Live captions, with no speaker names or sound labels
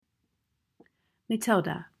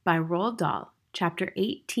Matilda by Roald Dahl, Chapter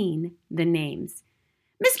 18, The Names.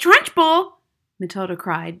 "Miss Trunchbull!" Matilda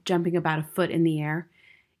cried, jumping about a foot in the air.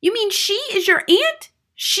 "You mean she is your aunt?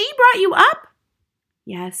 She brought you up?"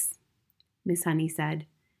 "Yes," Miss Honey said.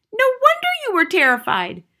 "No wonder you were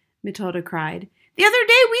terrified," Matilda cried. "The other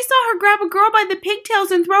day we saw her grab a girl by the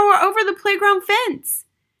pigtails and throw her over the playground fence."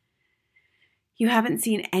 "You haven't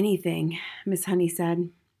seen anything," Miss Honey said.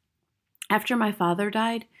 "After my father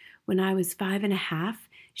died, when I was 5.5,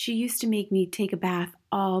 she used to make me take a bath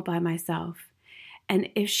all by myself. And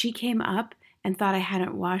if she came up and thought I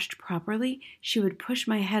hadn't washed properly, she would push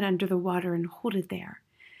my head under the water and hold it there.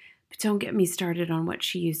 But don't get me started on what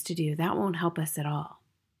she used to do. That won't help us at all."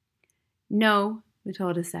 "No,"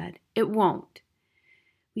 Matilda said, "it won't."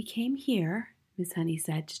 "We came here," Miss Honey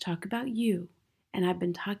said, "to talk about you. And I've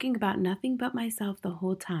been talking about nothing but myself the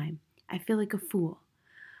whole time. I feel like a fool.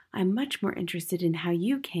 I'm much more interested in how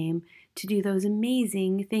you came to do those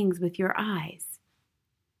amazing things with your eyes."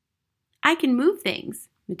 "I can move things,"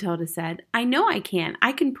 Matilda said. "I know I can.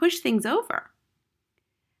 I can push things over."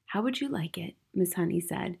 "How would you like it," Miss Honey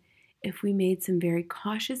said, "if we made some very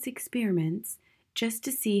cautious experiments just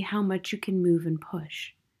to see how much you can move and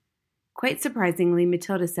push?" Quite surprisingly,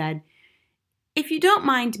 Matilda said, "If you don't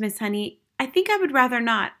mind, Miss Honey, I think I would rather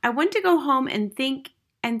not. I want to go home and think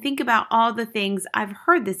about all the things I've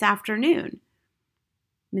heard this afternoon."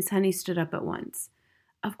 Miss Honey stood up at once.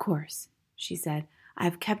 "Of course," she said.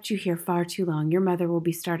 "I've kept you here far too long. Your mother will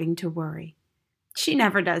be starting to worry." "She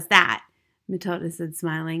never does that," Matilda said,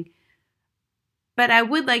 smiling. "But I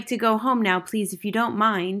would like to go home now, please, if you don't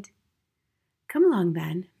mind." "Come along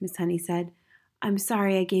then," Miss Honey said. "I'm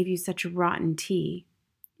sorry I gave you such rotten tea."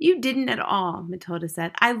 "You didn't at all," Matilda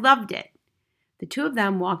said. "I loved it." The two of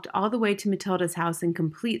them walked all the way to Matilda's house in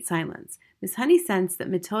complete silence. Miss Honey sensed that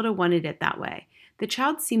Matilda wanted it that way. The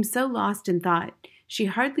child seemed so lost in thought, she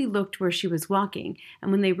hardly looked where she was walking, and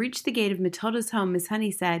when they reached the gate of Matilda's home, Miss Honey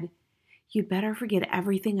said, "You'd better forget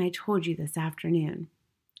everything I told you this afternoon."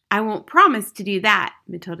 "I won't promise to do that,"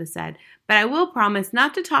 Matilda said, "but I will promise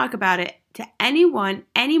not to talk about it to anyone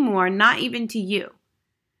anymore, not even to you."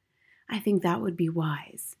 "I think that would be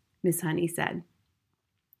wise," Miss Honey said.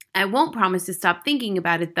 "I won't promise to stop thinking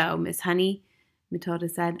about it, though, Miss Honey," Matilda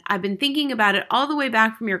said. "I've been thinking about it all the way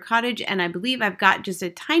back from your cottage, and I believe I've got just a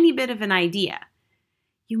tiny bit of an idea."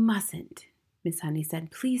 "You mustn't," Miss Honey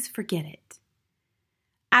said. "Please forget it."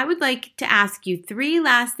 "I would like to ask you 3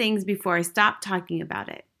 last things before I stop talking about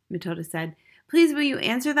it," Matilda said. "Please will you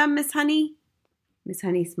answer them, Miss Honey?" Miss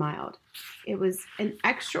Honey smiled. It was an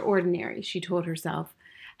extraordinary, she told herself,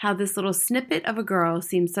 how this little snippet of a girl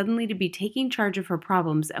seemed suddenly to be taking charge of her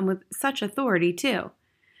problems, and with such authority, too.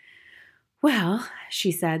 "Well,"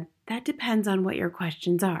 she said, "that depends on what your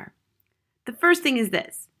questions are." "The first thing is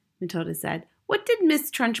this," Matilda said. "What did Miss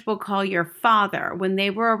Trunchbull call your father when they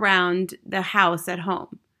were around the house at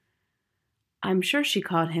home?" "I'm sure she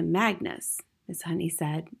called him Magnus," Miss Honey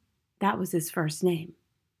said. "That was his first name."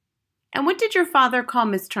 "And what did your father call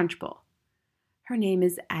Miss Trunchbull?" "Her name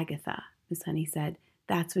is Agatha," Miss Honey said.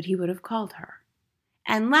 "That's what he would have called her."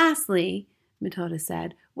 "And lastly," Matilda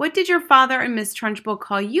said, "what did your father and Miss Trunchbull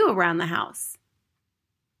call you around the house?"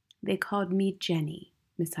 "They called me Jenny,"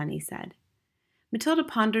 Miss Honey said. Matilda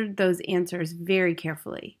pondered those answers very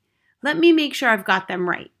carefully. "Let me make sure I've got them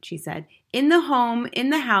right," she said. In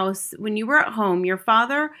the house, when you were at home, your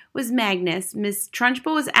father was Magnus, Miss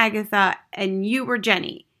Trunchbull was Agatha, and you were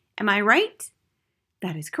Jenny. Am I right?"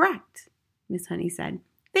 "That is correct," Miss Honey said.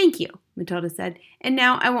 "Thank you," Matilda said. "And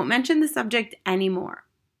now I won't mention the subject any more."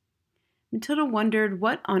 Matilda wondered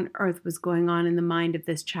what on earth was going on in the mind of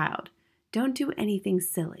this child. "Don't do anything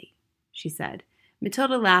silly," she said.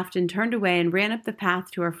 Matilda laughed and turned away and ran up the path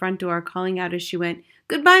to her front door, calling out as she went,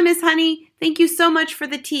 "Goodbye, Miss Honey. Thank you so much for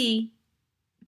the tea."